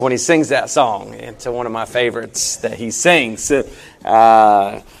when he sings that song. It's one of my favorites that he sings.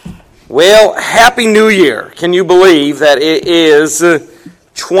 Well, Happy New Year. Can you believe that it is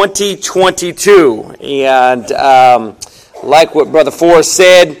 2022? And like what Brother Forrest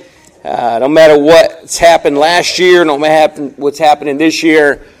said, no matter what's happened last year, no matter what's happening this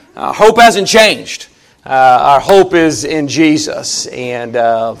year, hope hasn't changed. Our hope is in Jesus, and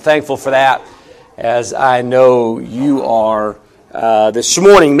thankful for that, as I know you are this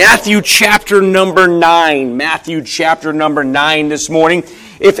morning. Matthew chapter number 9. Matthew chapter number 9 this morning.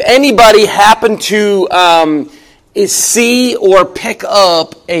 If anybody happened to see or pick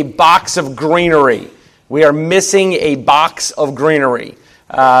up a box of greenery, we are missing a box of greenery.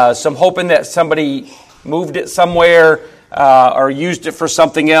 So I'm hoping that somebody moved it somewhere or used it for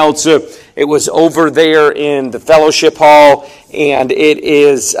something else. It was over there in the fellowship hall, and it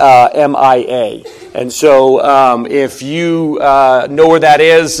is MIA. And so if you know where that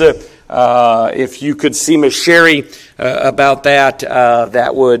is, if you could see Miss Sherry about that,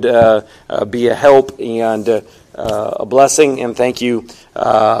 that would be a help and a blessing, and thank you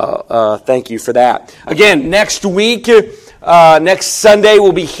for that. Again, next week, next Sunday,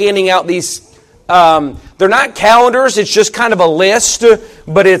 we'll be handing out these. They're not calendars, it's just kind of a list,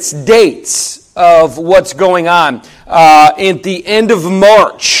 but it's dates of what's going on. At the end of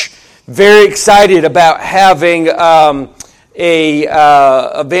March, very excited about having a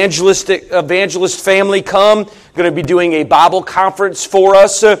evangelist family come. Going to be doing a Bible conference for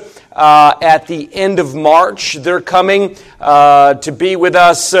us at the end of March. They're coming to be with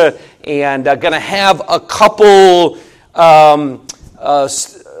us and going to have a couple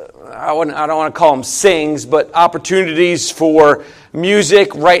I don't want to call them sings, but opportunities for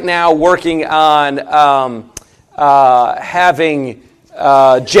music. Right now, working on having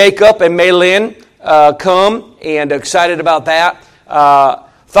Jacob and Maylin come, and excited about that.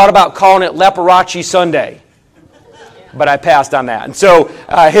 Thought about calling it Leperachi Sunday, but I passed on that. And so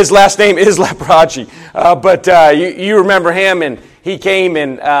his last name is Leperachi. But you remember him, and he came,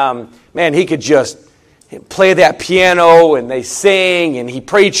 and man, he could just play that piano, and they sing, and he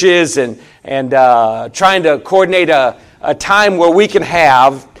preaches, and trying to coordinate a time where we can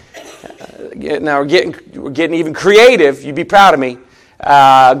have. Now we're getting even creative. You'd be proud of me.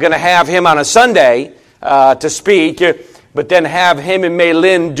 Going to have him on a Sunday to speak, but then have him and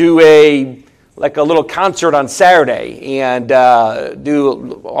Maylin do a little concert on Saturday, and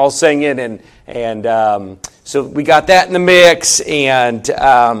do all singing, and so we got that in the mix, and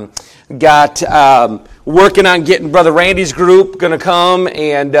got working on getting Brother Randy's group going to come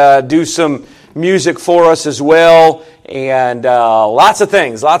and do some music for us as well, and lots of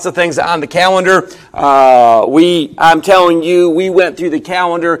things on the calendar. I'm telling you, we went through the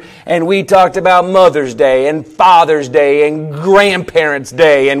calendar and we talked about Mother's Day and Father's Day and Grandparents'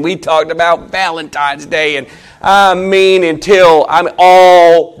 Day, and we talked about Valentine's Day, and until I'm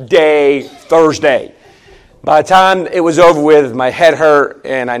all day Thursday. By the time it was over with, my head hurt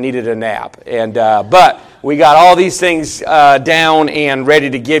and I needed a nap. And but we got all these things down and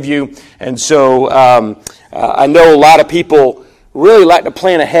ready to give you. And so I know a lot of people really like to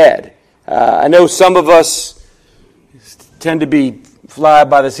plan ahead. I know some of us tend to be fly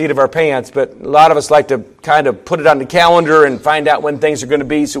by the seat of our pants, but a lot of us like to kind of put it on the calendar and find out when things are going to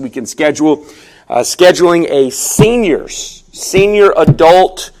be so we can schedule. Scheduling a senior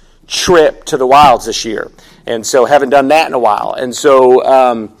adult trip to the wilds this year. And so haven't done that in a while. And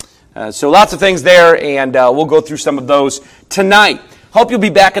so so lots of things there, and we'll go through some of those tonight. Hope you'll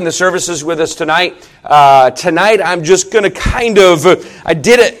be back in the services with us tonight. Tonight I'm just going to kind of, I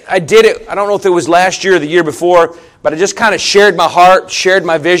did it, I don't know if it was last year or the year before, but I just kind of shared my heart, shared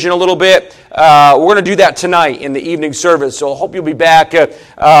my vision a little bit. We're going to do that tonight in the evening service. So I hope you'll be back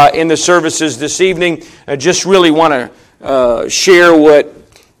in the services this evening. I just really want to share what,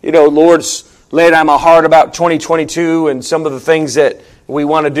 Lord's laid on my heart about 2022 and some of the things that we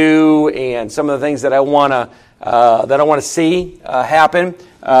want to do and some of the things that I want to see happen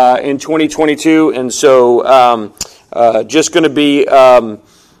in 2022. And so just going to be a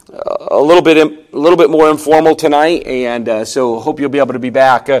little bit more informal tonight, and so hope you'll be able to be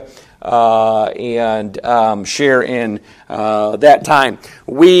back and share in that time.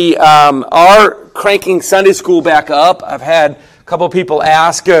 We are cranking Sunday school back up. I've had a couple of people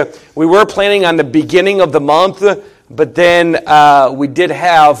ask. We were planning on the beginning of the month, but then we did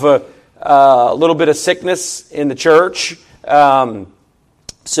have a little bit of sickness in the church.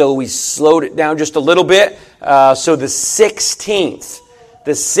 So we slowed it down just a little bit. So the 16th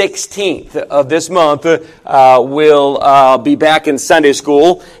the 16th of this month, we'll be back in Sunday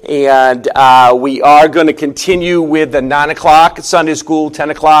school, and we are going to continue with the 9 o'clock Sunday school, 10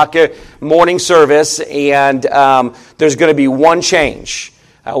 o'clock morning service, and there's going to be one change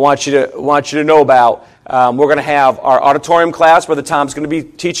I want you to know about. We're going to have our auditorium class. Brother Tom's going to be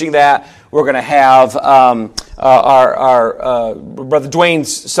teaching that. We're going to have our Brother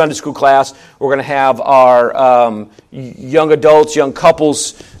Dwayne's Sunday school class. We're going to have our young adults, young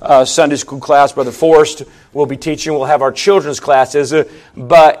couples Sunday school class. Brother Forrest will be teaching. We'll have our children's classes.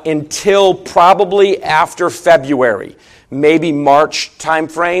 But until probably after February, maybe March time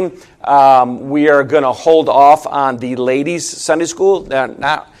frame, we are going to hold off on the ladies' Sunday school.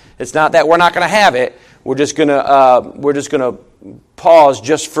 It's not that we're not going to have it. We're just going to pause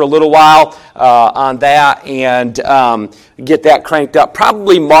just for a little while on that and get that cranked up.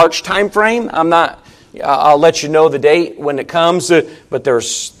 Probably March time frame. I'll let you know the date when it comes. But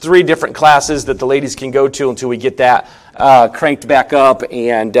there's 3 different classes that the ladies can go to until we get that cranked back up.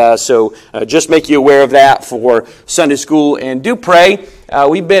 And so just make you aware of that for Sunday school. And do pray.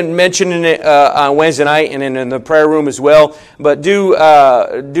 We've been mentioning it on Wednesday night and in the prayer room as well. But do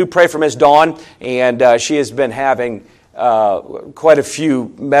pray for Miss Dawn. And she has been having quite a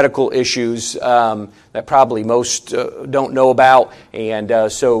few medical issues that probably most don't know about, and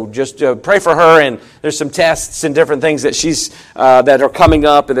so just pray for her. And there's some tests and different things that that are coming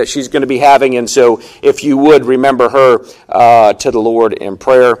up and that she's going to be having. And so, if you would remember her to the Lord in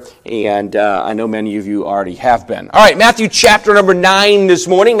prayer, and I know many of you already have been. All right, Matthew chapter number 9 this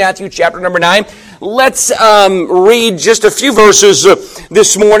morning. Matthew chapter number 9. Let's read just a few verses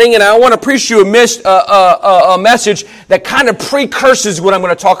this morning, and I want to preach you a message that kind of precurses what I'm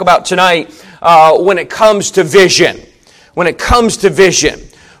going to talk about tonight when it comes to vision. When it comes to vision.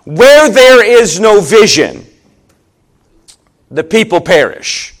 Where there is no vision, the people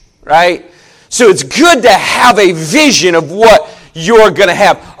perish, right? So it's good to have a vision of what you're going to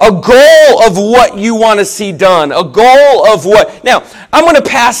have. A goal of what you want to see done. A goal of what... Now, I'm going to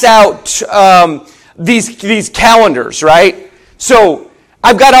pass out these calendars, right? So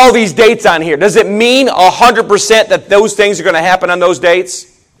I've got all these dates on here. Does it mean 100% that those things are going to happen on those dates?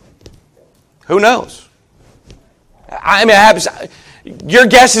 Who knows? I mean, your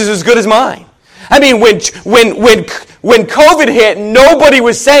guess is as good as mine. I mean, when COVID hit, nobody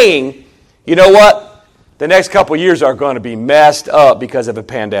was saying, you know what? The next couple of years are going to be messed up because of a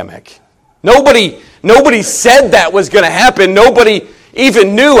pandemic. Nobody said that was going to happen. Nobody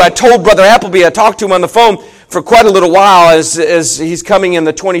even knew. I told Brother Appleby, I talked to him on the phone for quite a little while as he's coming in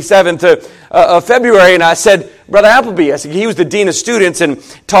the 27th of February, and I said, Brother Appleby, I said, he was the dean of students and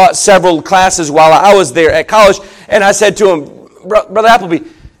taught several classes while I was there at college, and I said to him, Brother Appleby,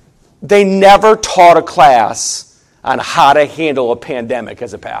 they never taught a class on how to handle a pandemic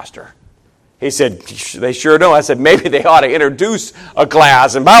as a pastor. He said, they sure don't. I said, maybe they ought to introduce a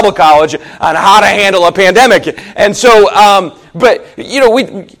class in Bible college on how to handle a pandemic. And so, but, you know,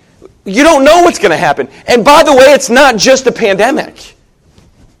 you don't know what's going to happen. And by the way, it's not just a pandemic.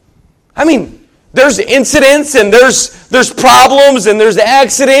 I mean, there's incidents and there's problems and there's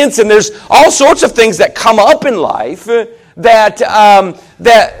accidents and there's all sorts of things that come up in life that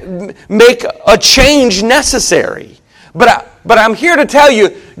make a change necessary. But I'm here to tell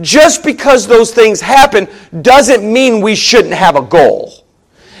you, just because those things happen doesn't mean we shouldn't have a goal.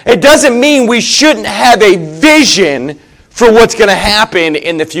 It doesn't mean we shouldn't have a vision for what's going to happen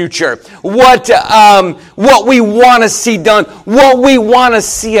in the future. What we want to see done, what we want to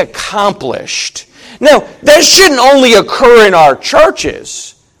see accomplished. Now, that shouldn't only occur in our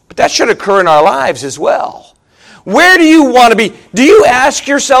churches, but that should occur in our lives as well. Where do you want to be? Do you ask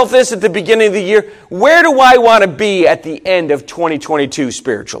yourself this at the beginning of the year? Where do I want to be at the end of 2022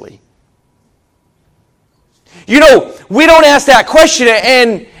 spiritually? You know, we don't ask that question,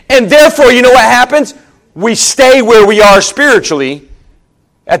 and therefore, you know what happens? We stay where we are spiritually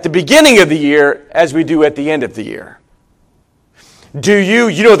at the beginning of the year as we do at the end of the year. Do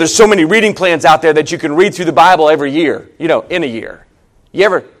you know, there's so many reading plans out there that you can read through the Bible every year, you know, in a year. You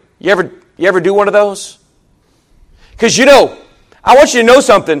ever do one of those? Because, you know, I want you to know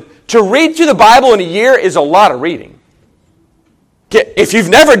something. To read through the Bible in a year is a lot of reading. If you've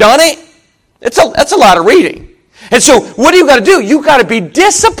never done it, that's a lot of reading. And so what do you got to do? You've got to be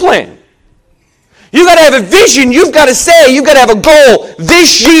disciplined. You've got to have a vision. You've got to say, you've got to have a goal.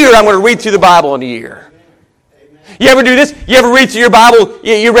 This year I'm going to read through the Bible in a year. You ever do this? You ever read through your Bible?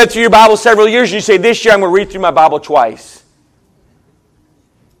 You read through your Bible several years and you say, this year I'm going to read through my Bible twice.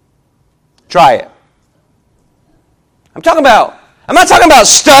 Try it. I'm talking I'm not talking about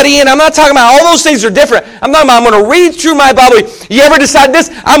studying. I'm not talking about all those things are different. I'm talking about I'm going to read through my Bible. You ever decide this?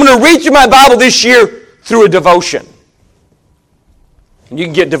 I'm going to read through my Bible this year through a devotion. And you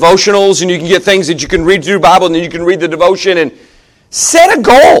can get devotionals and you can get things that you can read through the Bible and then you can read the devotion and set a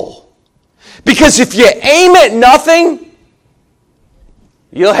goal. Because if you aim at nothing,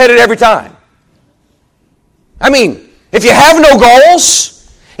 you'll hit it every time. I mean, if you have no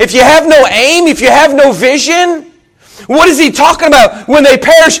goals, if you have no aim, if you have no vision, what is he talking about? When they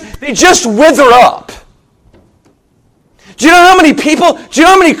perish, they just wither up. Do you know how many people, do you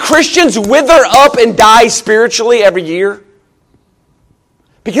know how many Christians wither up and die spiritually every year?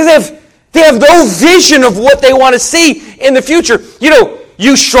 Because they have no vision of what they want to see in the future. You know,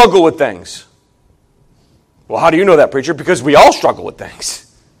 you struggle with things. Well, how do you know that, preacher? Because we all struggle with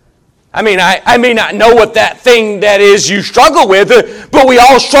things. I mean, I may not know what that thing that is you struggle with, but we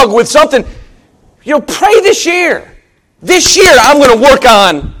all struggle with something. You know, pray this year. This year I'm going to work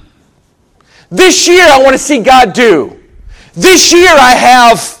on. This year I want to see God do. This year I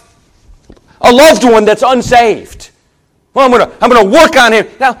have a loved one that's unsaved. Well, I'm going to work on him.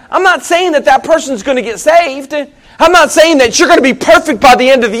 Now, I'm not saying that person's going to get saved. I'm not saying that you're going to be perfect by the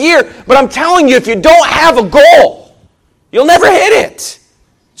end of the year, but I'm telling you, if you don't have a goal, you'll never hit it.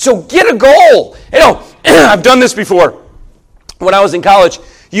 So get a goal. You know, I've done this before. When I was in college,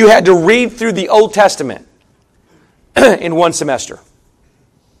 you had to read through the Old Testament in one semester.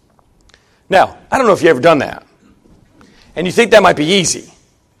 Now, I don't know if you've ever done that. And you think that might be easy.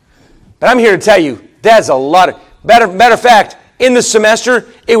 But I'm here to tell you, that's a lot of... Matter of fact, in the semester,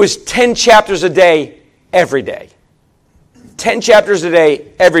 it was 10 chapters a day, every day. 10 chapters a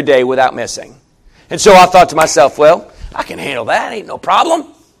day, every day, without missing. And so I thought to myself, well, I can handle that, ain't no problem.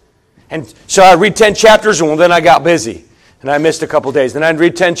 And so I read 10 chapters, and then I got busy. And I missed a couple days. Then I'd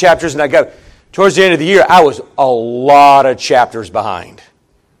read 10 chapters, and I got, towards the end of the year, I was a lot of chapters behind.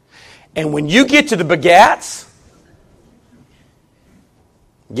 And when you get to the Begats,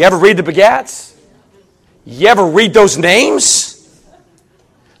 you ever read the Begats? You ever read those names?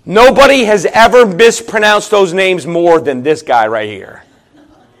 Nobody has ever mispronounced those names more than this guy right here.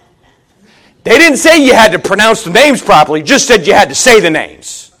 They didn't say you had to pronounce the names properly, just said you had to say the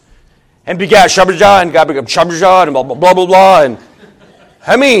names. And begat Shabajah and got become Shabajah and blah, blah, blah, blah, blah. And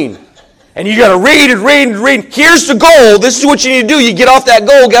I mean, and you got to read and read and read. Here's the goal. This is what you need to do. You get off that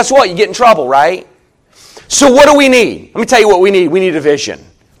goal, guess what? You get in trouble, right? So what do we need? Let me tell you what we need. We need a vision.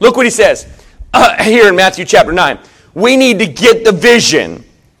 Look what he says here in Matthew chapter 9. We need to get the vision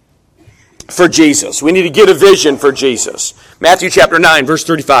for Jesus. We need to get a vision for Jesus. Matthew chapter 9, verse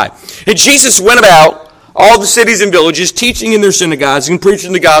 35. And Jesus went about all the cities and villages, teaching in their synagogues and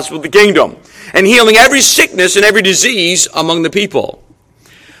preaching the gospel of the kingdom, and healing every sickness and every disease among the people.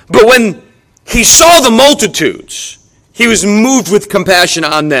 But when he saw the multitudes, he was moved with compassion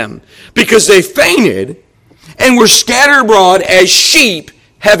on them, because they fainted and were scattered abroad as sheep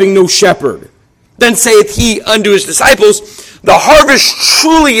having no shepherd. Then saith he unto his disciples, the harvest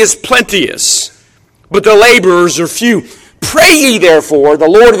truly is plenteous, but the laborers are few. Pray ye therefore the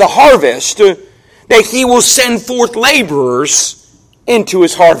Lord of the harvest, that he will send forth laborers into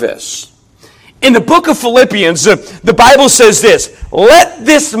his harvest. In the book of Philippians, the Bible says this, let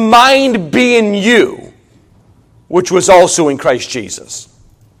this mind be in you, which was also in Christ Jesus.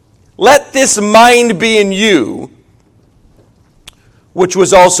 Let this mind be in you, which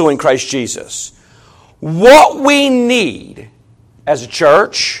was also in Christ Jesus. What we need as a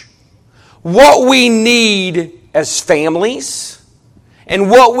church, what we need as families, and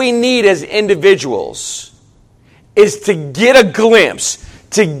what we need as individuals is to get a glimpse,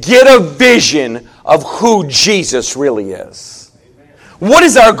 to get a vision of who Jesus really is. Amen. What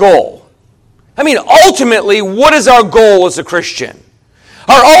is our goal? I mean, ultimately, what is our goal as a Christian?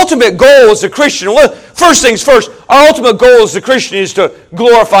 Our ultimate goal as a Christian, well, first things first, our ultimate goal as a Christian is to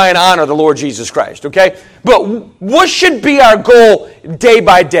glorify and honor the Lord Jesus Christ, okay? But what should be our goal day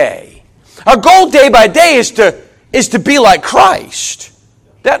by day? Our goal day by day is to be like Christ.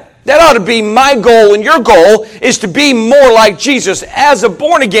 That ought to be my goal, and your goal is to be more like Jesus. As a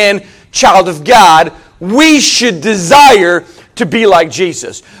born-again child of God, we should desire to be like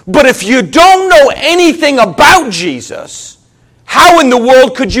Jesus. But if you don't know anything about Jesus, how in the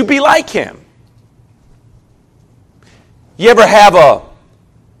world could you be like him? You ever have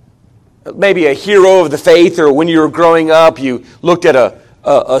maybe a hero of the faith, or when you were growing up, you looked at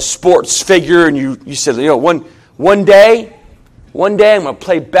a sports figure and you said, you know, one day I'm going to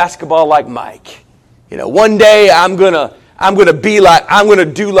play basketball like Mike. You know, one day I'm going to be like, I'm going to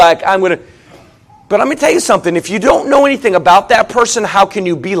do like, But let me tell you something. If you don't know anything about that person, how can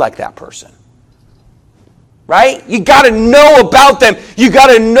you be like that person? right? You got to know about them. You got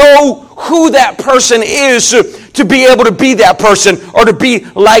to know who that person is to be able to be that person or to be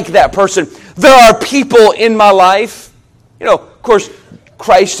like that person. There are people in my life, of course,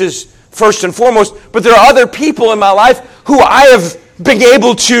 Christ is first and foremost, but there are other people in my life who I have been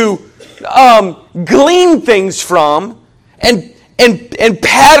able to glean things from and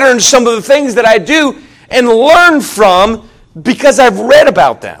pattern some of the things that I do and learn from because I've read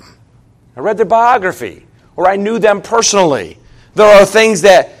about them. I read their biography, or I knew them personally. There are things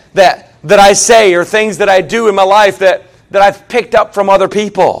that I say or things that I do in my life that I've picked up from other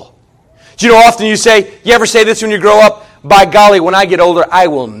people. Do you know often you ever say this when you grow up? By golly, when I get older, I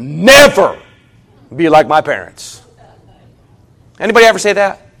will never be like my parents. Anybody ever say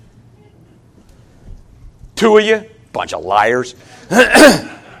that? Two of you? Bunch of liars.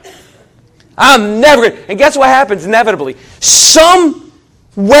 I'm never going to. And guess what happens inevitably? Some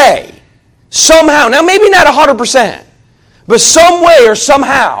way, somehow, now maybe not 100%, but some way or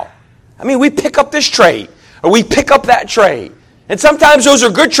somehow, we pick up this trait or we pick up that trait. And sometimes those are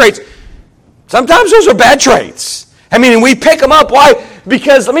good traits. Sometimes those are bad traits. We pick them up. Why?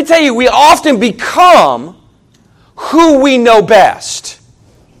 Because, let me tell you, we often become who we know best.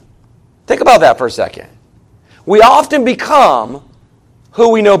 Think about that for a second. We often become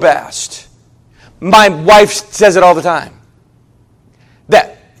who we know best. My wife says it all the time.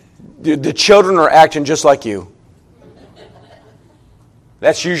 That the children are acting just like you.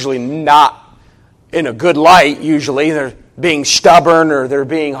 That's usually not in a good light, usually. They're being stubborn or they're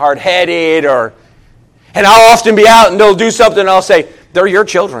being hard-headed and I'll often be out and they'll do something and I'll say, they're your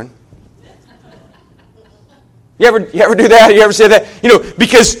children. You ever do that? You ever say that?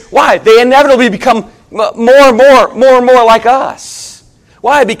 Because why? They inevitably become more and more like us.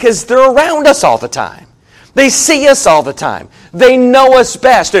 Why? Because they're around us all the time. They see us all the time. They know us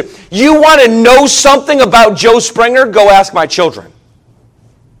best. If you want to know something about Joe Springer, go ask my children.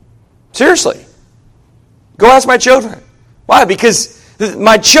 Seriously. Go ask my children. Why? Because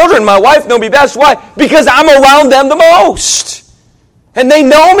my children, my wife know me best. Why? Because I'm around them the most. And they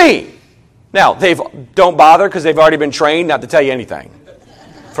know me. Now, don't bother because they've already been trained not to tell you anything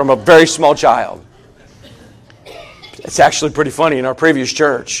from a very small child. It's actually pretty funny. In our previous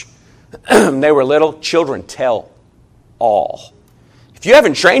church, they were little. Children tell all. If you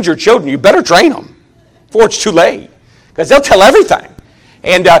haven't trained your children, you better train them before it's too late because they'll tell everything.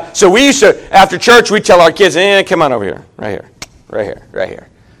 And so we used to, after church, we'd tell our kids, come on over here, right here. Right here.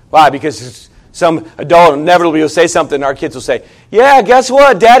 Why? Because some adult inevitably will say something and our kids will say, yeah, guess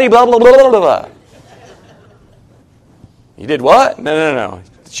what? Daddy, blah, blah, blah, blah, blah. You did what? No.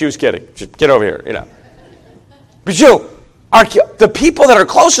 She was kidding. Just get over here, But the people that are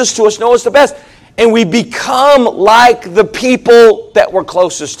closest to us know us the best. And we become like the people that we're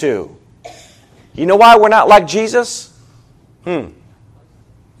closest to. You know why we're not like Jesus? Isn't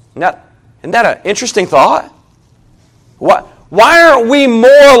that an interesting thought? Why aren't we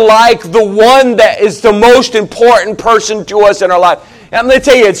more like the one that is the most important person to us in our life? And I'm going to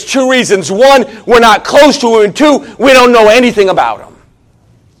tell you, it's two reasons. One, we're not close to him. And two, we don't know anything about him.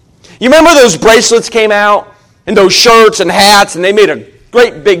 You remember those bracelets came out? And those shirts and hats, and they made a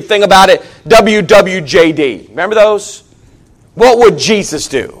great big thing about it. WWJD. Remember those? What would Jesus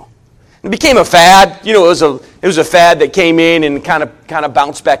do? It became a fad. It was a fad that came in and kind of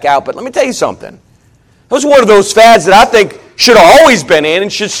bounced back out. But let me tell you something. It was one of those fads that I think should have always been in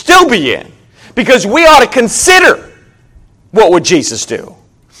and should still be in. Because we ought to consider, what would Jesus do?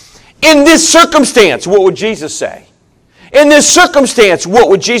 In this circumstance, what would Jesus say? In this circumstance, what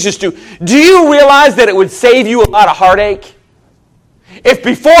would Jesus do? Do you realize that it would save you a lot of heartache? If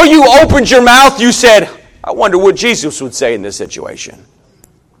before you opened your mouth you said, I wonder what Jesus would say in this situation.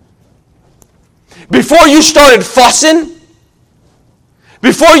 Before you started fussing,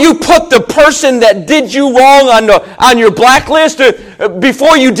 before you put the person that did you wrong on your blacklist,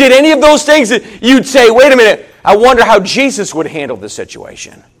 before you did any of those things, you'd say, wait a minute, I wonder how Jesus would handle this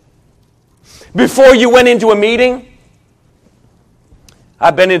situation. Before you went into a meeting,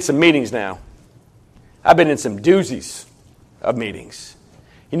 I've been in some meetings now. I've been in some doozies of meetings.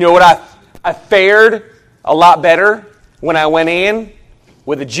 You know what? I fared a lot better when I went in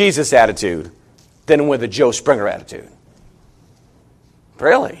with a Jesus attitude than with a Joe Springer attitude.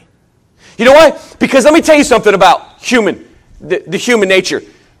 Really? You know why? Because let me tell you something about the human nature.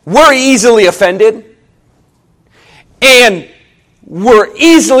 We're easily offended and we're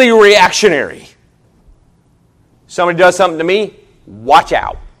easily reactionary. Somebody does something to me, watch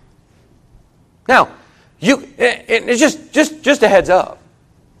out. Now, it's just a heads up.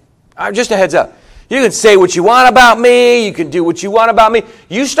 Just a heads up. You can say what you want about me. You can do what you want about me.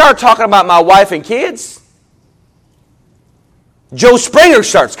 You start talking about my wife and kids, Joe Springer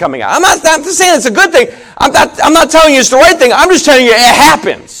starts coming out. I'm not saying it's a good thing. I'm not telling you it's the right thing. I'm just telling you it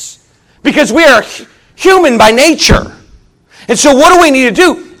happens. Because we are human by nature. And so what do we need to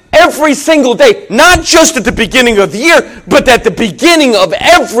do? Every single day, not just at the beginning of the year, but at the beginning of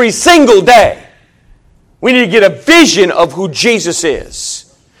every single day, we need to get a vision of who Jesus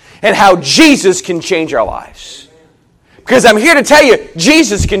is and how Jesus can change our lives. Because I'm here to tell you,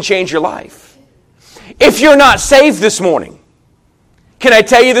 Jesus can change your life. If you're not saved this morning, can I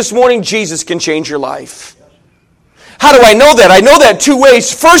tell you this morning, Jesus can change your life. How do I know that? I know that two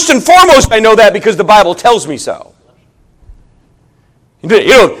ways. First and foremost, I know that because the Bible tells me so. You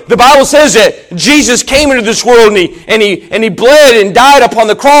know, the Bible says that Jesus came into this world and he bled and died upon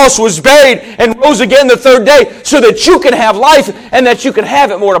the cross, was buried, and rose again the third day so that you can have life and that you can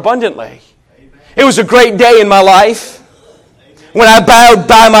have it more abundantly. It was a great day in my life when I bowed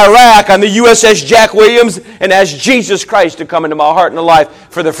by my rack on the USS Jack Williams and asked Jesus Christ to come into my heart and life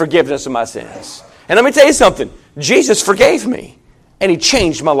for the forgiveness of my sins. And let me tell you something. Jesus forgave me and He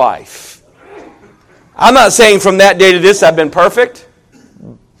changed my life. I'm not saying from that day to this I've been perfect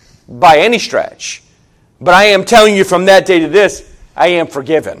by any stretch. But I am telling you from that day to this, I am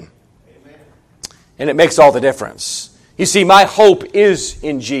forgiven. And it makes all the difference. You see, my hope is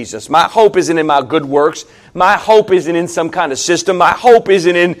in Jesus. My hope isn't in my good works. My hope isn't in some kind of system. My hope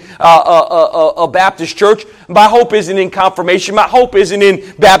isn't in a Baptist church. My hope isn't in confirmation. My hope isn't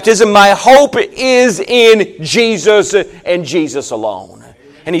in baptism. My hope is in Jesus and Jesus alone.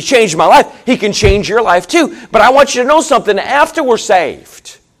 And He changed my life. He can change your life too. But I want you to know something. After we're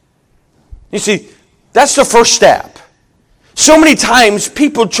saved, you see, that's the first step. So many times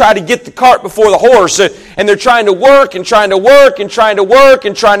people try to get the cart before the horse and they're trying to work and trying to work and trying to work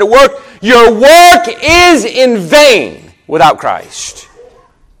and trying to work. Your work is in vain without Christ.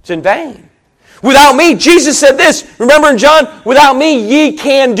 It's in vain. Without me, Jesus said this. Remember in John, without me ye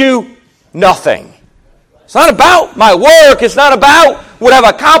can do nothing. It's not about my work. It's not about what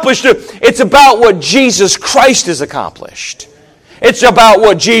I've accomplished. It's about what Jesus Christ has accomplished. It's about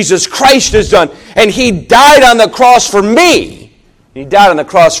what Jesus Christ has done. And He died on the cross for me. He died on the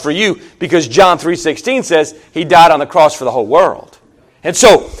cross for you because John 3:16 says He died on the cross for the whole world. And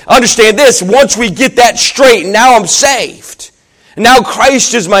so, understand this. Once we get that straight, now I'm saved. Now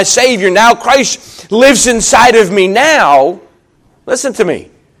Christ is my Savior. Now Christ lives inside of me. Now, listen to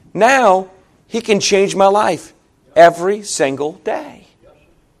me. Now, He can change my life every single day.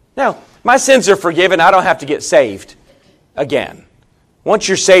 Now, my sins are forgiven. I don't have to get saved again. Once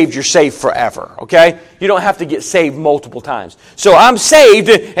you're saved forever, okay? You don't have to get saved multiple times. So I'm saved,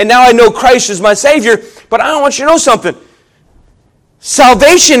 and now I know Christ is my Savior, but I want you to know something.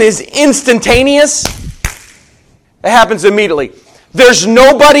 Salvation is instantaneous. It happens immediately. There's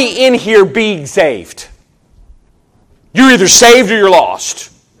nobody in here being saved. You're either saved or you're lost.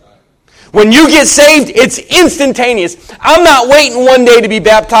 When you get saved, it's instantaneous. I'm not waiting one day to be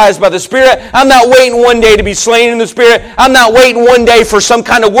baptized by the Spirit. I'm not waiting one day to be slain in the Spirit. I'm not waiting one day for some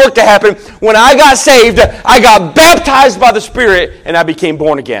kind of work to happen. When I got saved, I got baptized by the Spirit and I became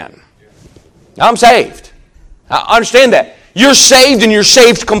born again. I'm saved. I understand that. You're saved and you're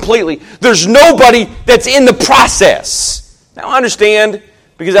saved completely. There's nobody that's in the process. Now I understand,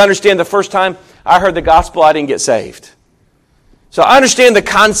 because I understand the first time I heard the gospel, I didn't get saved. So I understand the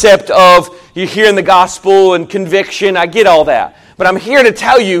concept of you hearing the gospel and conviction. I get all that. But I'm here to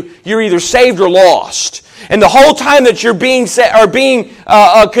tell you, you're either saved or lost. And the whole time that you're being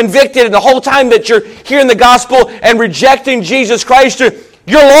convicted, and the whole time that you're hearing the gospel and rejecting Jesus Christ,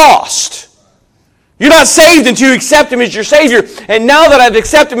 you're lost. You're not saved until you accept Him as your Savior. And now that I've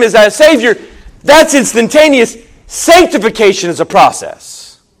accepted Him as our Savior, that's instantaneous. Sanctification is a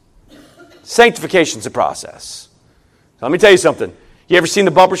process. Sanctification is a process. Let me tell you something. You ever seen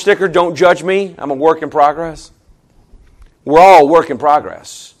the bumper sticker, "Don't judge me, I'm a work in progress"? We're all a work in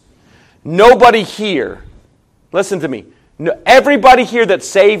progress. Nobody here, listen to me, everybody here that's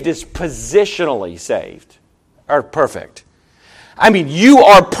saved is positionally saved, or perfect. I mean, you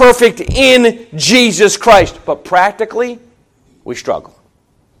are perfect in Jesus Christ, but practically, we struggle.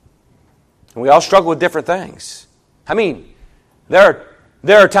 And we all struggle with different things. I mean, there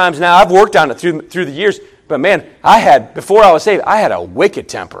are times now, I've worked on it through the years, but man, before I was saved, I had a wicked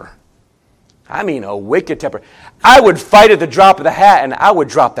temper. I mean, a wicked temper. I would fight at the drop of the hat, and I would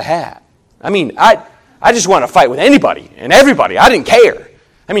drop the hat. I mean, I just want to fight with anybody and everybody. I didn't care.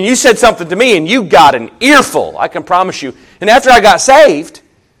 I mean, you said something to me, and you got an earful, I can promise you. And after I got saved,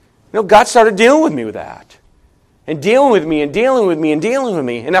 God started dealing with me with that. And dealing with me, and dealing with me, and dealing with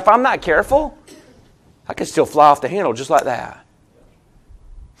me. And if I'm not careful, I could still fly off the handle just like that.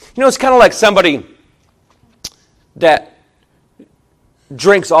 It's kind of like somebody that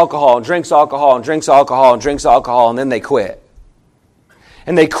drinks alcohol and drinks alcohol and drinks alcohol and drinks alcohol, and then they quit.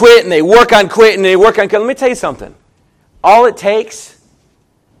 And they quit and they work on quitting and they work on quitting. Let me tell you something. All it takes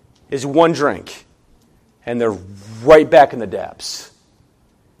is one drink, and they're right back in the depths.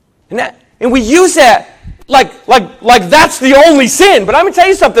 And we use that like that's the only sin. But I'm going to tell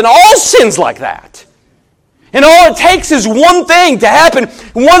you something. All sin's like that. And all it takes is one thing to happen,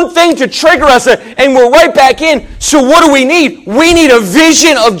 one thing to trigger us, and we're right back in. So what do we need? We need a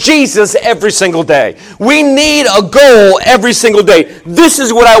vision of Jesus every single day. We need a goal every single day. This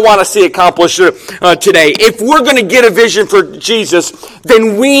is what I want to see accomplished today. If we're going to get a vision for Jesus,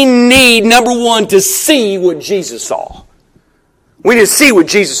 then we need, number one, to see what Jesus saw. We need to see what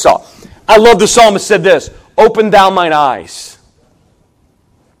Jesus saw. I love the psalmist said this, "Open thou mine eyes,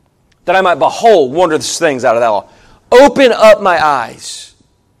 that I might behold wondrous things out of thou law." Open up my eyes.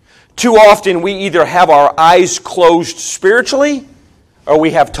 Too often we either have our eyes closed spiritually or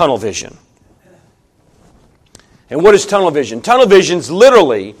we have tunnel vision. And what is tunnel vision? Tunnel vision's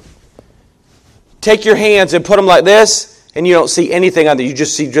literally take your hands and put them like this and you don't see anything on there. You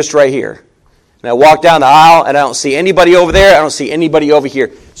just see just right here. And I walk down the aisle and I don't see anybody over there. I don't see anybody over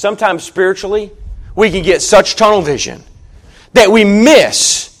here. Sometimes spiritually we can get such tunnel vision that we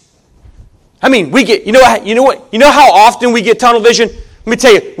miss. I mean, we get, you know how often we get tunnel vision? Let me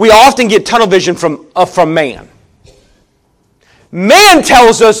tell you, we often get tunnel vision from man. Man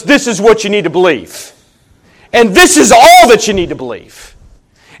tells us this is what you need to believe. And this is all that you need to believe.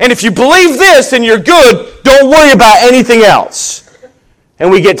 And if you believe this, then you're good. Don't worry about anything else. And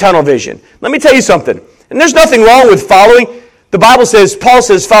we get tunnel vision. Let me tell you something. And there's nothing wrong with following. The Bible says, Paul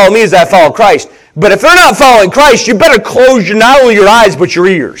says, "Follow me as I follow Christ." But if they're not following Christ, you better close not only your eyes, but your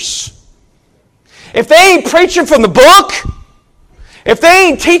ears. If they ain't preaching from the book, if they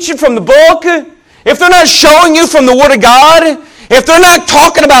ain't teaching from the book, if they're not showing you from the Word of God, if they're not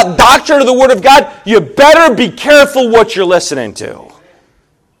talking about doctrine of the Word of God, you better be careful what you're listening to.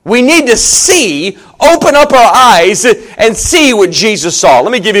 We need to see, open up our eyes, and see what Jesus saw.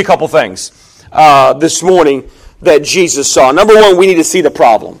 Let me give you a couple things this morning that Jesus saw. Number one, we need to see the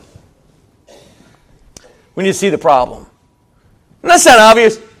problem. We need to see the problem. Doesn't that sound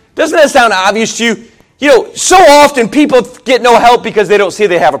obvious? Doesn't that sound obvious to you? You know, so often people get no help because they don't see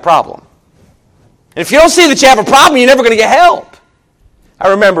they have a problem. And if you don't see that you have a problem, you're never going to get help. I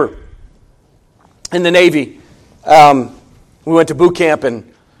remember in the Navy, we went to boot camp,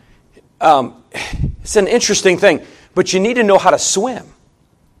 and it's an interesting thing, but you need to know how to swim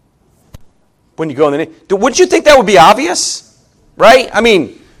when you go in the Navy. Wouldn't you think that would be obvious? Right? I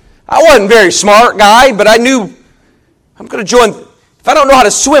mean, I wasn't a very smart guy, but I knew I'm going to join. If I don't know how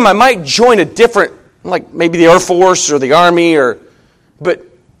to swim, I might join a different, like maybe the Air Force or the Army, but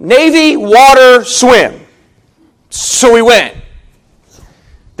Navy, water, swim. So we went.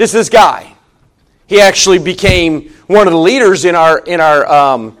 This guy. He actually became one of the leaders in our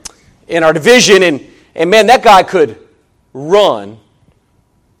division, and man, that guy could run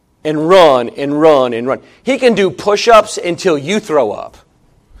and run and run and run. He can do push-ups until you throw up.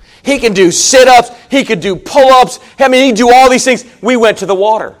 He can do sit-ups. He could do pull-ups. I mean, he can do all these things. We went to the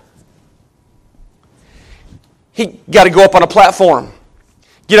water. He got to go up on a platform.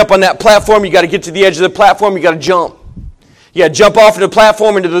 Get up on that platform. You got to get to the edge of the platform. You got to jump. You got to jump off of the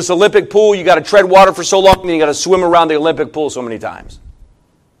platform into this Olympic pool. You got to tread water for so long, and then you got to swim around the Olympic pool so many times.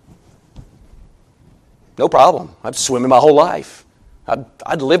 No problem. I've swimming my whole life.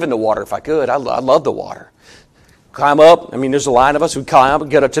 I'd live in the water if I could. I love the water. Climb up. I mean, there's a line of us who climb up,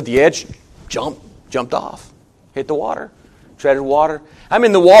 get up to the edge, jumped off, hit the water, treaded water. I'm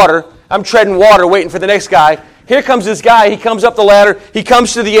in the water. I'm treading water, waiting for the next guy. Here comes this guy. He comes up the ladder. He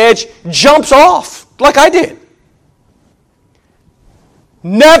comes to the edge, jumps off like I did.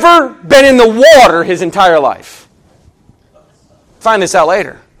 Never been in the water his entire life. Find this out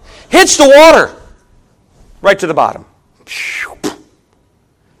later. Hits the water. Right to the bottom.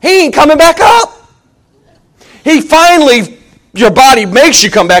 He ain't coming back up. He finally, your body makes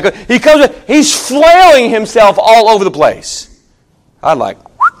you come back up. He comes up, he's flailing himself all over the place. I'd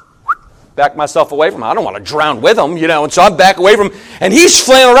back myself away from him. I don't want to drown with him, and so I back away from him. And he's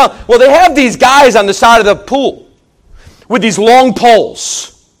flailing around. Well, they have these guys on the side of the pool with these long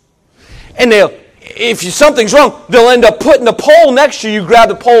poles. And if something's wrong, they'll end up putting the pole next to you. You grab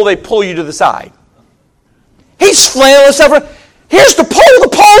the pole, they pull you to the side. He's flailing himself around. Here's the pole. The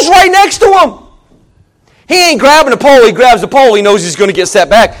pole's right next to him. He ain't grabbing the pole. He grabs the pole. He knows he's going to get set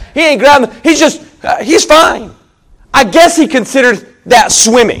back. He ain't grabbing. He's fine. I guess he considered that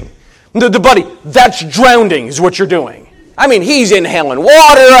swimming. The buddy, that's drowning is what you're doing. I mean, he's inhaling water.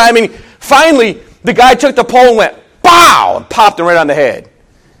 I mean, finally, the guy took the pole and went, Wow! And popped him right on the head.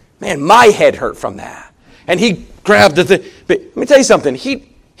 Man, my head hurt from that. And he grabbed the thing. But let me tell you something. He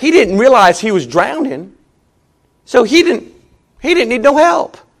didn't realize he was drowning. So he didn't need no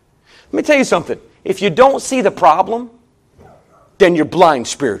help. Let me tell you something. If you don't see the problem, then you're blind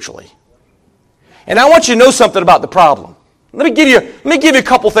spiritually. And I want you to know something about the problem. Let me give you a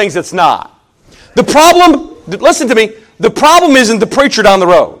couple things that's not. The problem, listen to me, the problem isn't the preacher down the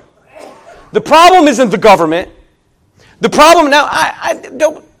road. The problem isn't the government. The problem, now,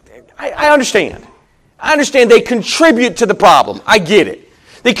 I understand. I understand they contribute to the problem. I get it.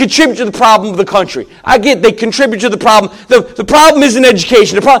 They contribute to the problem of the country. I get it. They contribute to the problem. The problem isn't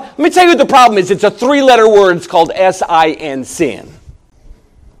education. Let me tell you what the problem is. It's a 3-letter word. It's called S-I-N, sin.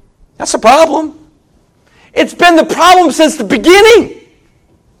 That's the problem. It's been the problem since the beginning.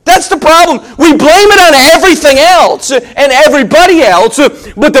 That's the problem. We blame it on everything else and everybody else,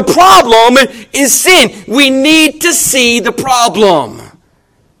 but the problem is sin. We need to see the problem.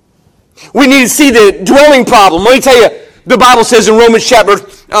 We need to see the dwelling problem. Let me tell you, the Bible says in Romans chapter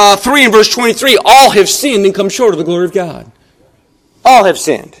 3 and verse 23, all have sinned and come short of the glory of God. All have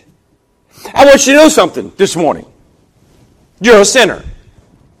sinned. I want you to know something this morning. You're a sinner.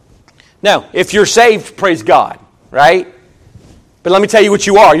 Now, if you're saved, praise God, right? But let me tell you what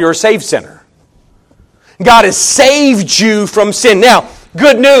you are. You're a saved sinner. God has saved you from sin. Now,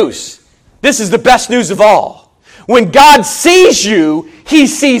 good news. This is the best news of all. When God sees you, He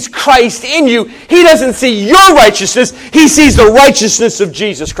sees Christ in you. He doesn't see your righteousness. He sees the righteousness of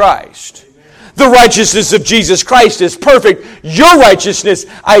Jesus Christ. The righteousness of Jesus Christ is perfect. Your righteousness,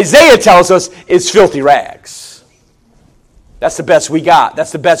 Isaiah tells us, is filthy rags. That's the best we got.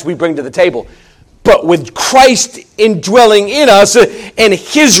 That's the best we bring to the table. But with Christ indwelling in us and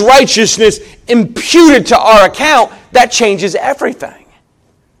His righteousness imputed to our account, that changes everything.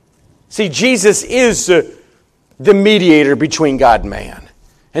 See, Jesus is the mediator between God and man.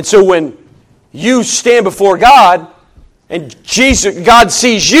 And so when you stand before God and God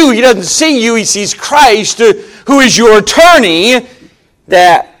sees you, He doesn't see you, He sees Christ, who is your attorney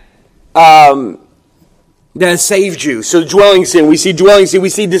that saved you. So dwelling sin, we see dwelling sin, we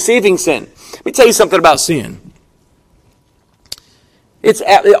see deceiving sin. Let me tell you something about sin. It's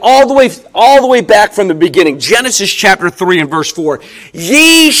all the way back from the beginning. Genesis chapter 3 and verse 4.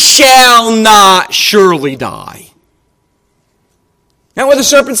 Ye shall not surely die. Now what the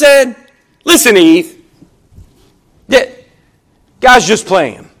serpent said? Listen, Eve. God's just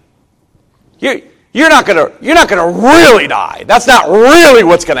playing. You're not gonna really die. That's not really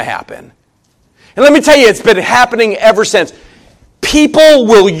what's gonna happen. And let me tell you, it's been happening ever since. People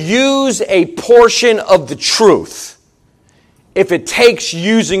will use a portion of the truth if it takes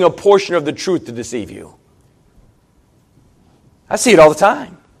using a portion of the truth to deceive you. I see it all the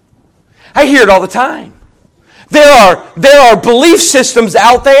time. I hear it all the time. There are belief systems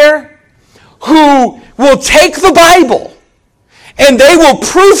out there who will take the Bible and they will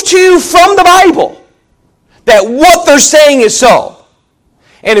prove to you from the Bible that what they're saying is so.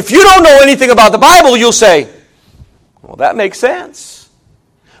 And if you don't know anything about the Bible, you'll say, well, that makes sense.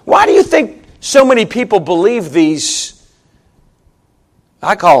 Why do you think so many people believe these,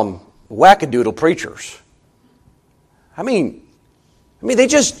 I call them wackadoodle preachers? I mean,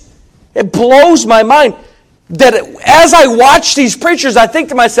 it blows my mind that as I watch these preachers, I think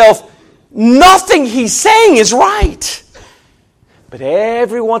to myself, nothing he's saying is right. But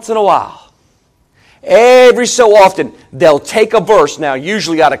every once in a while, every so often, they'll take a verse, now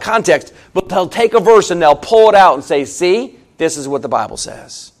usually out of context, but they'll take a verse and they'll pull it out and say, see, this is what the Bible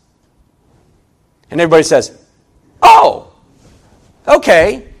says. And everybody says, oh,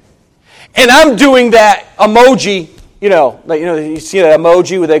 okay. And I'm doing that emoji, you see that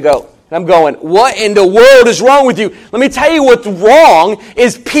emoji where they go, and I'm going, what in the world is wrong with you? Let me tell you what's wrong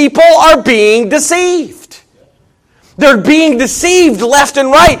is people are being deceived. They're being deceived left and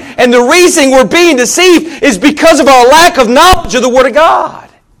right. And the reason we're being deceived is because of our lack of knowledge of the Word of God.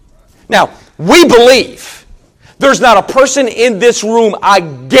 Now, we believe. There's not a person in this room, I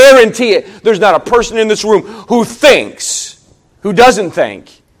guarantee it, there's not a person in this room who doesn't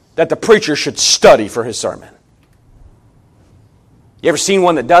think that the preacher should study for his sermon. You ever seen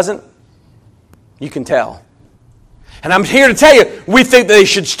one that doesn't? You can tell. And I'm here to tell you, we think that they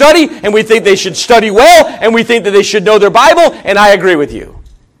should study, and we think they should study well, and we think that they should know their Bible, and I agree with you.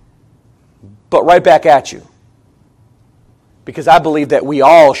 But right back at you. Because I believe that we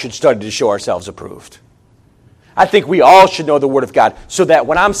all should study to show ourselves approved. I think we all should know the Word of God, so that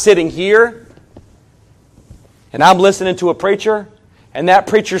when I'm sitting here, and I'm listening to a preacher, and that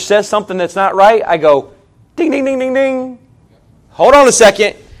preacher says something that's not right, I go, ding, ding, ding, ding, ding. Hold on a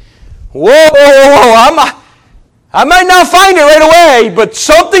second. Whoa, I might not find it right away, but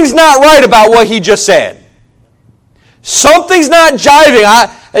something's not right about what he just said. Something's not jiving.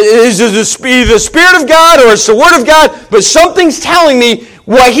 Is it the Spirit of God or it's the Word of God? But something's telling me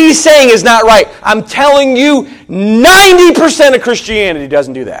what he's saying is not right. I'm telling you, 90% of Christianity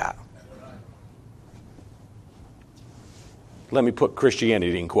doesn't do that. Let me put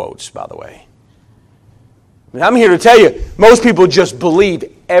Christianity in quotes, by the way. And I'm here to tell you, most people just believe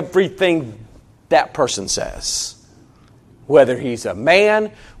everything that person says. Whether he's a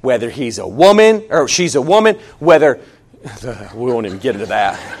man, whether he's a woman, or she's a woman, whether... We won't even get into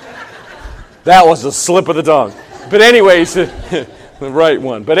that. That was a slip of the tongue. But anyways, the right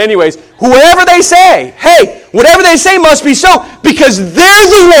one. But anyways, whoever they say, hey, whatever they say must be so, because they're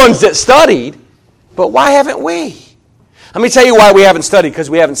the ones that studied. But why haven't we? Let me tell you why we haven't studied, because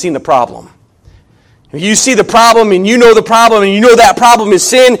we haven't seen the problem. If you see the problem and you know the problem and you know that problem is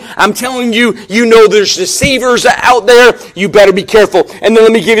sin, I'm telling you, you know there's deceivers out there. You better be careful. And then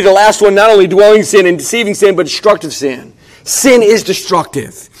let me give you the last one, not only dwelling sin and deceiving sin, but destructive sin. Sin is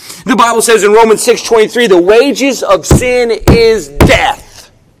destructive. The Bible says in Romans 6:23, the wages of sin is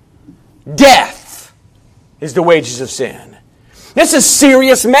death. Death is the wages of sin. This is a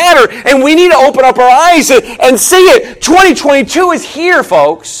serious matter, and we need to open up our eyes and see it. 2022 is here,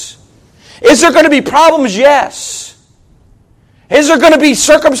 folks. Is there going to be problems? Yes. Is there going to be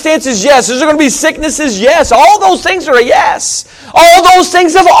circumstances? Yes. Is there going to be sicknesses? Yes. All those things are a yes. All those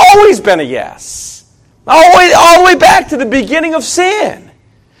things have always been a yes. All the way back to the beginning of sin.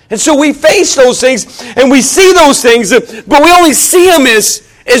 And so we face those things, and we see those things, but we only see them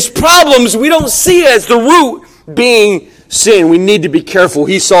as problems. We don't see it as the root being sin. We need to be careful.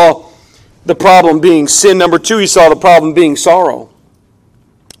 He saw the problem being sin. Number 2, he saw the problem being sorrow.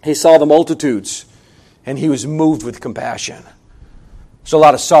 He saw the multitudes, and he was moved with compassion. There's a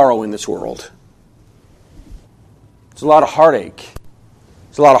lot of sorrow in this world. There's a lot of heartache.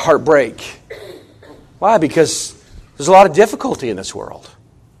 There's a lot of heartbreak. Why? Because there's a lot of difficulty in this world.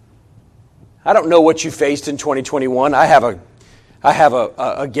 I don't know what you faced in 2021. I have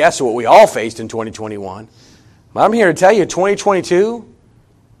a guess of what we all faced in 2021. But I'm here to tell you, 2022,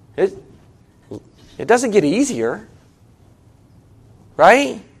 it doesn't get easier.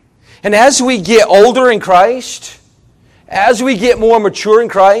 Right? And as we get older in Christ, as we get more mature in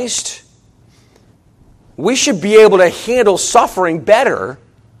Christ, we should be able to handle suffering better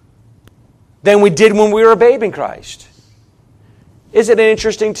than we did when we were a babe in Christ. Isn't it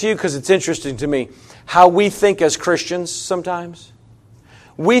interesting to you? Because it's interesting to me how we think as Christians sometimes.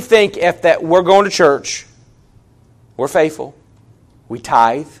 We think if that we're going to church, we're faithful, we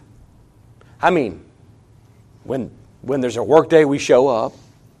tithe. I mean, when there's a work day, we show up.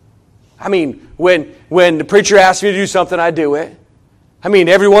 I mean, when the preacher asks me to do something, I do it. I mean,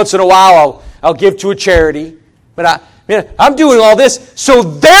 every once in a while, I'll give to a charity. But I'm doing all this, so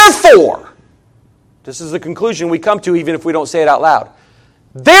therefore, this is the conclusion we come to even if we don't say it out loud.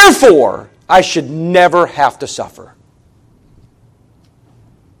 Therefore, I should never have to suffer.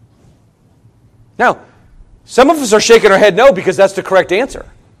 Now, some of us are shaking our head no because that's the correct answer.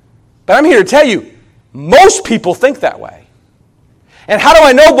 But I'm here to tell you, most people think that way. And how do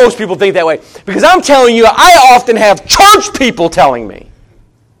I know most people think that way? Because I'm telling you, I often have church people telling me,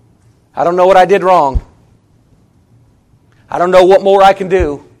 I don't know what I did wrong. I don't know what more I can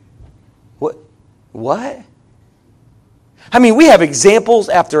do. What? I mean, we have examples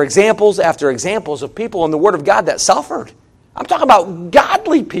after examples after examples of people in the Word of God that suffered. I'm talking about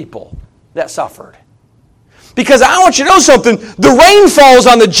godly people that suffered. Because I want you to know something. The rain falls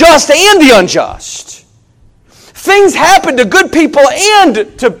on the just and the unjust. Things happen to good people and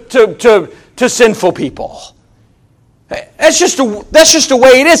to sinful people. That's just the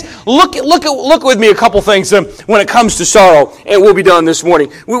way it is. Look with me a couple things when it comes to sorrow, and we'll be done this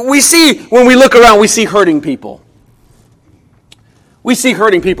morning. We see, when we look around, we see hurting people. We see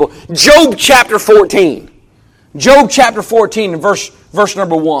hurting people. Job chapter 14. Job chapter 14 and verse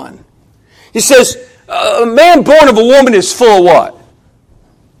number 1. He says, a man born of a woman is full of what?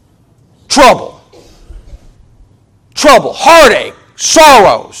 Trouble. Trouble, heartache,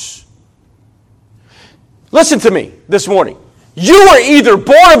 sorrows. Listen to me this morning. You were either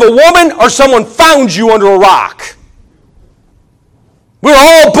born of a woman or someone found you under a rock. We're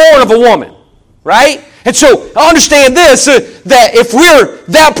all born of a woman, right? And so understand this, that if we're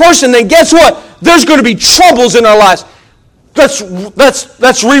that person, then guess what? There's going to be troubles in our lives.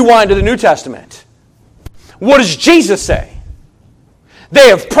 Let's rewind to the New Testament. What does Jesus say? They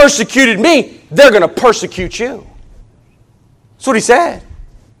have persecuted me, they're going to persecute you. That's what he said.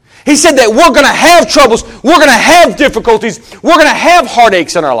 He said that we're going to have troubles, we're going to have difficulties, we're going to have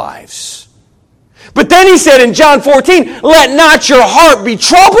heartaches in our lives. But then he said in John 14, let not your heart be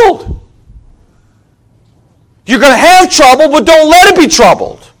troubled. You're going to have trouble, but don't let it be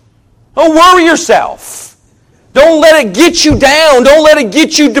troubled. Don't worry yourself. Don't let it get you down. Don't let it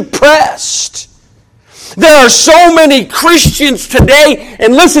get you depressed. There are so many Christians today,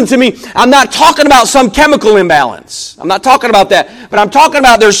 and listen to me, I'm not talking about some chemical imbalance. I'm not talking about that. But I'm talking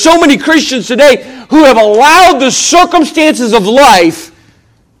about there's so many Christians today who have allowed the circumstances of life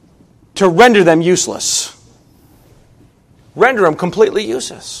to render them useless. Render them completely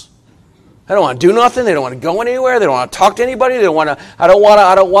useless. They don't want to do nothing. They don't want to go anywhere. They don't want to talk to anybody. They don't want to, I don't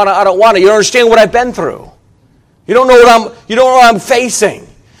want to. You don't understand what I've been through. You don't know what I'm facing.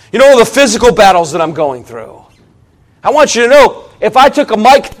 You know the physical battles that I'm going through. I want you to know, if I took a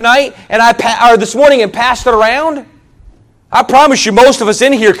mic tonight or this morning and passed it around, I promise you most of us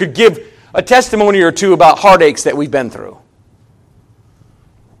in here could give a testimony or two about heartaches that we've been through.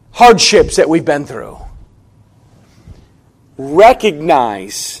 Hardships that we've been through.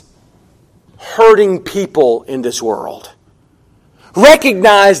 Recognize hurting people in this world.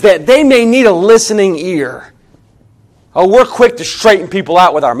 Recognize that they may need a listening ear. Oh, we're quick to straighten people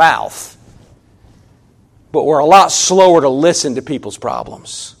out with our mouth. But we're a lot slower to listen to people's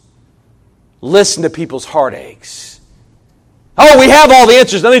problems. Listen to people's heartaches. Oh, we have all the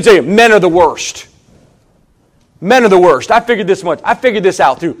answers. Let me tell you, men are the worst. Men are the worst. I figured this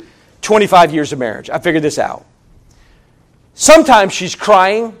out through 25 years of marriage. I figured this out. Sometimes she's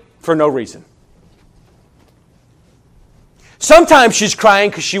crying for no reason. Sometimes she's crying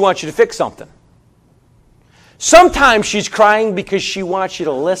because she wants you to fix something. Sometimes she's crying because she wants you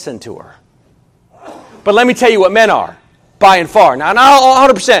to listen to her. But let me tell you what men are, by and far. Now, not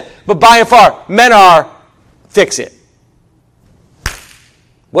 100%, but by and far, men are, fix it.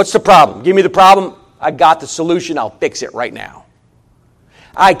 What's the problem? Give me the problem. I got the solution. I'll fix it right now.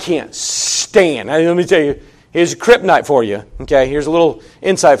 I can't stand. Let me tell you, here's a kryptonite for you. Okay, here's a little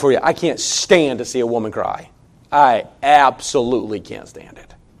insight for you. I can't stand to see a woman cry. I absolutely can't stand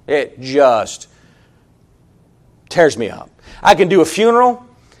it. It just tears me up. I can do a funeral,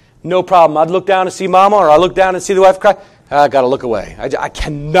 no problem. I'd look down and see mama, or I look down and see the wife cry. I got to look away. I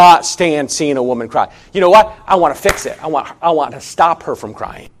cannot stand seeing a woman cry. You know what? I want to fix it. I want to stop her from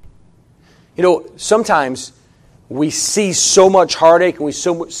crying. You know, sometimes we see so much heartache and we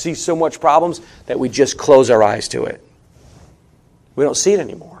see so much problems that we just close our eyes to it. We don't see it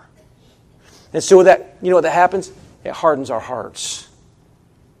anymore. And so that, you know what that happens? It hardens our hearts.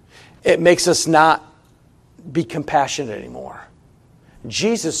 It makes us not be compassionate anymore.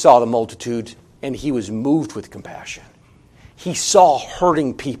 Jesus saw the multitude and he was moved with compassion. He saw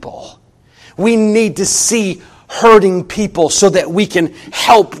hurting people. We need to see hurting people so that we can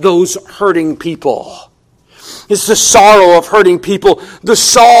help those hurting people. It's the sorrow of hurting people, the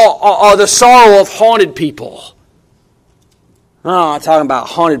sorrow of haunted people. No, I'm not talking about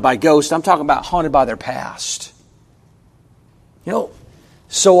haunted by ghosts. I'm talking about haunted by their past. You know,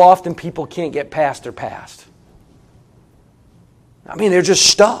 so often people can't get past their past. I mean, they're just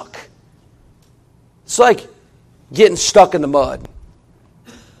stuck. It's like getting stuck in the mud.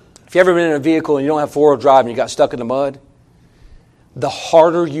 If you've ever been in a vehicle and you don't have four-wheel drive and you got stuck in the mud, the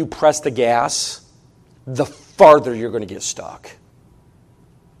harder you press the gas, the farther you're going to get stuck.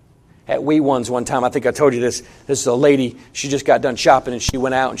 At Wee Ones one time, I think I told you this. This is a lady, she just got done shopping and she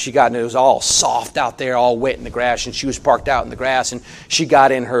went out and it was all soft out there, all wet in the grass, and she was parked out in the grass and she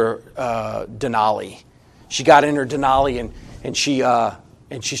got in her Denali. She got in her Denali and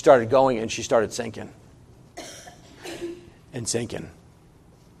she started going and she started sinking. And sinking.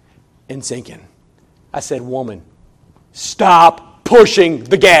 And sinking. I said, woman, stop pushing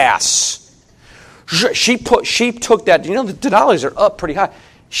the gas. She took that, you know, the Denali's are up pretty high.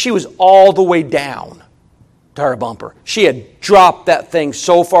 She was all the way down to her bumper. She had dropped that thing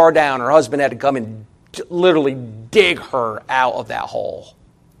so far down, her husband had to come and literally dig her out of that hole.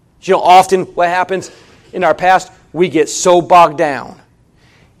 You know, often what happens in our past, we get so bogged down.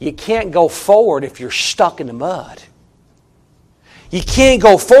 You can't go forward if you're stuck in the mud. You can't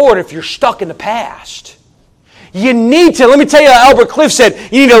go forward if you're stuck in the past. You need to, let me tell you how Albert Cliff said,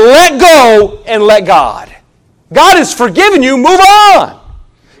 you need to let go and let God. God has forgiven you, move on.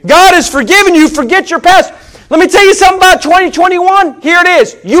 God has forgiven you, forget your past. Let me tell you something about 2021. Here it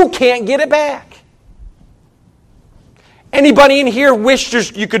is. You can't get it back. Anybody in here wish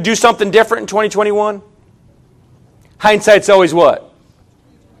you could do something different in 2021? Hindsight's always what?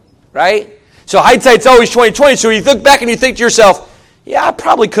 Right? So hindsight's always 2020. So you look back and you think to yourself, yeah, I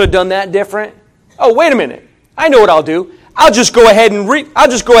probably could have done that different. Oh, wait a minute. I know what I'll do. I'll just go ahead and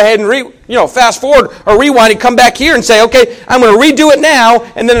fast forward or rewind and come back here and say, okay, I'm going to redo it now,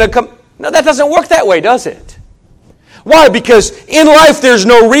 and then it'll come. No, that doesn't work that way, does it? Why? Because in life there's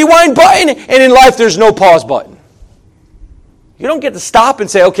no rewind button, and in life there's no pause button. You don't get to stop and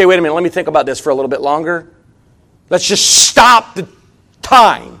say, okay, wait a minute, let me think about this for a little bit longer. Let's just stop the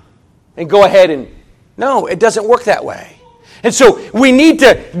time and go ahead and... No, it doesn't work that way. And so we need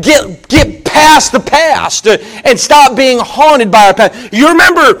to get past the past and stop being haunted by our past. You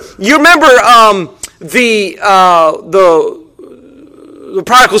remember the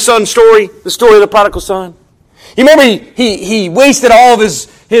prodigal son story, the story of the prodigal son? You remember he wasted all of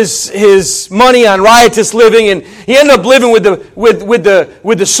his money on riotous living, and he ended up living with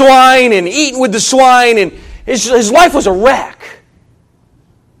the swine and eating with the swine, and his life was a wreck.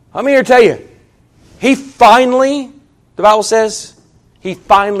 I'm here to tell you, he finally, the Bible says, he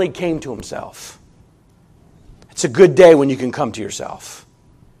finally came to himself. It's a good day when you can come to yourself.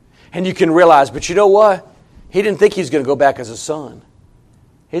 And you can realize, but you know what? He didn't think he was going to go back as a son.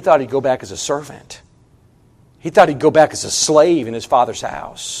 He thought he'd go back as a servant. He thought he'd go back as a slave in his father's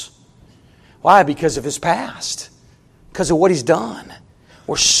house. Why? Because of his past. Because of what he's done.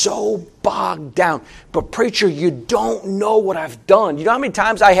 We're so bogged down. But preacher, you don't know what I've done. You know how many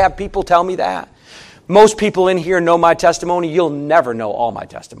times I have people tell me that? Most people in here know my testimony. You'll never know all my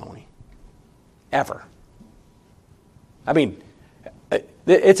testimony. Ever. I mean,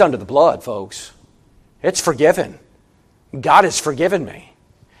 it's under the blood, folks. It's forgiven. God has forgiven me.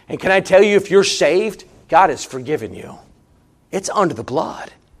 And can I tell you, if you're saved, God has forgiven you. It's under the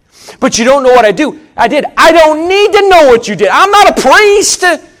blood. But you don't know what I did. I don't need to know what you did. I'm not a priest.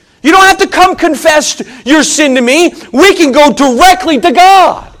 You don't have to come confess your sin to me. We can go directly to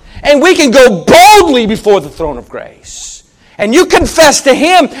God. And we can go boldly before the throne of grace. And you confess to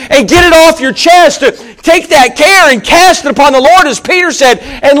Him and get it off your chest. Take that care and cast it upon the Lord, as Peter said,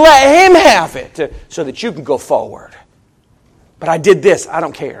 and let Him have it so that you can go forward. But I did this. I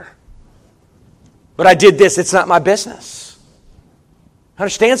don't care. But I did this. It's not my business.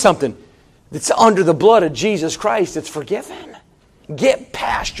 Understand something. It's under the blood of Jesus Christ. It's forgiven. Get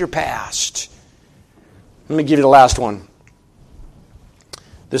past your past. Let me give you the last one.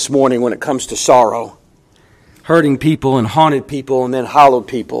 This morning, when it comes to sorrow, hurting people and haunted people and then hollow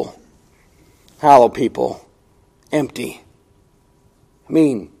people, empty. I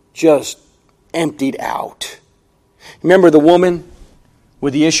mean, just emptied out. Remember the woman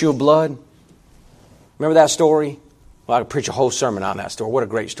with the issue of blood? Remember that story? Well, I could preach a whole sermon on that story. What a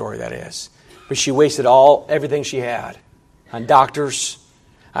great story that is. But she wasted everything she had on doctors,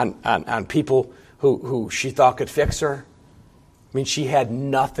 on people who she thought could fix her. I mean, she had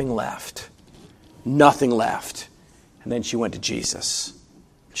nothing left. Nothing left. And then she went to Jesus.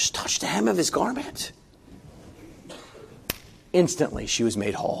 Just touched the hem of His garment. Instantly, she was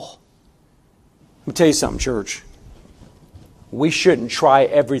made whole. Let me tell you something, church. We shouldn't try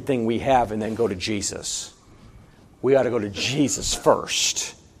everything we have and then go to Jesus. We ought to go to Jesus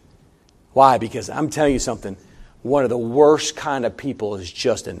first. Why? Because I'm telling you something. One of the worst kind of people is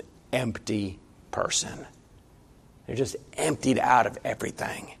just an empty person. They're just emptied out of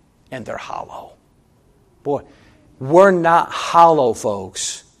everything, and they're hollow. Boy, we're not hollow,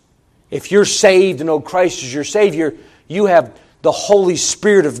 folks. If you're saved and know Christ is your Savior, you have the Holy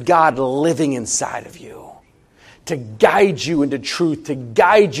Spirit of God living inside of you to guide you into truth, to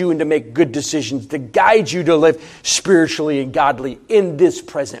guide you into make good decisions, to guide you to live spiritually and godly in this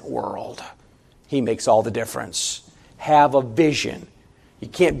present world. He makes all the difference. Have a vision. You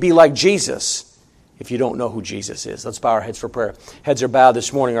can't be like Jesus if you don't know who Jesus is. Let's bow our heads for prayer. Heads are bowed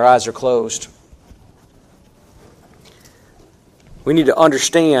this morning. Our eyes are closed. We need to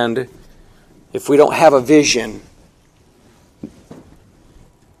understand, if we don't have a vision,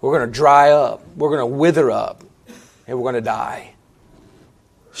 we're going to dry up. We're going to wither up. And we're going to die.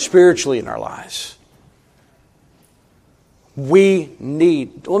 Spiritually in our lives. Let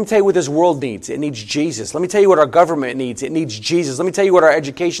me tell you what this world needs. It needs Jesus. Let me tell you what our government needs. It needs Jesus. Let me tell you what our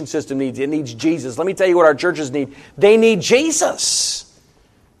education system needs. It needs Jesus. Let me tell you what our churches need. They need Jesus.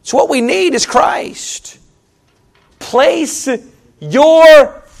 So what we need is Christ. Place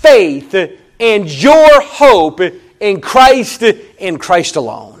your faith and your hope in Christ and Christ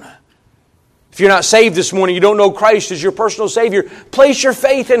alone. If you're not saved this morning, you don't know Christ as your personal Savior, place your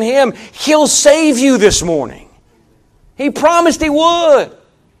faith in Him. He'll save you this morning. He promised He would.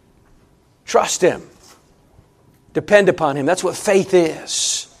 Trust Him. Depend upon Him. That's what faith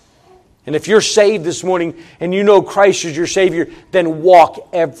is. And if you're saved this morning and you know Christ is your Savior, then walk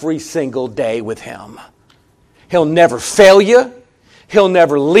every single day with Him. He'll never fail you. He'll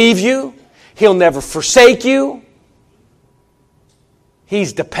never leave you. He'll never forsake you.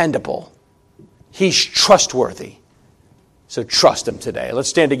 He's dependable. He's trustworthy. So trust Him today. Let's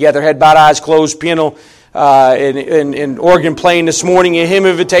stand together, head bowed, eyes closed, piano and organ playing this morning, a hymn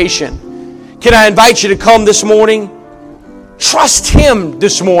invitation. Can I invite you to come this morning? Trust Him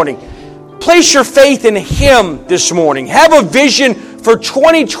this morning. Place your faith in Him this morning. Have a vision for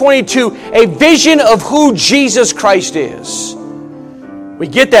 2022, a vision of who Jesus Christ is. We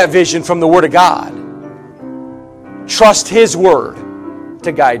get that vision from the Word of God. Trust His Word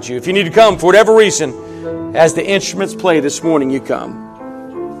to guide you. If you need to come for whatever reason, as the instruments play this morning, you come.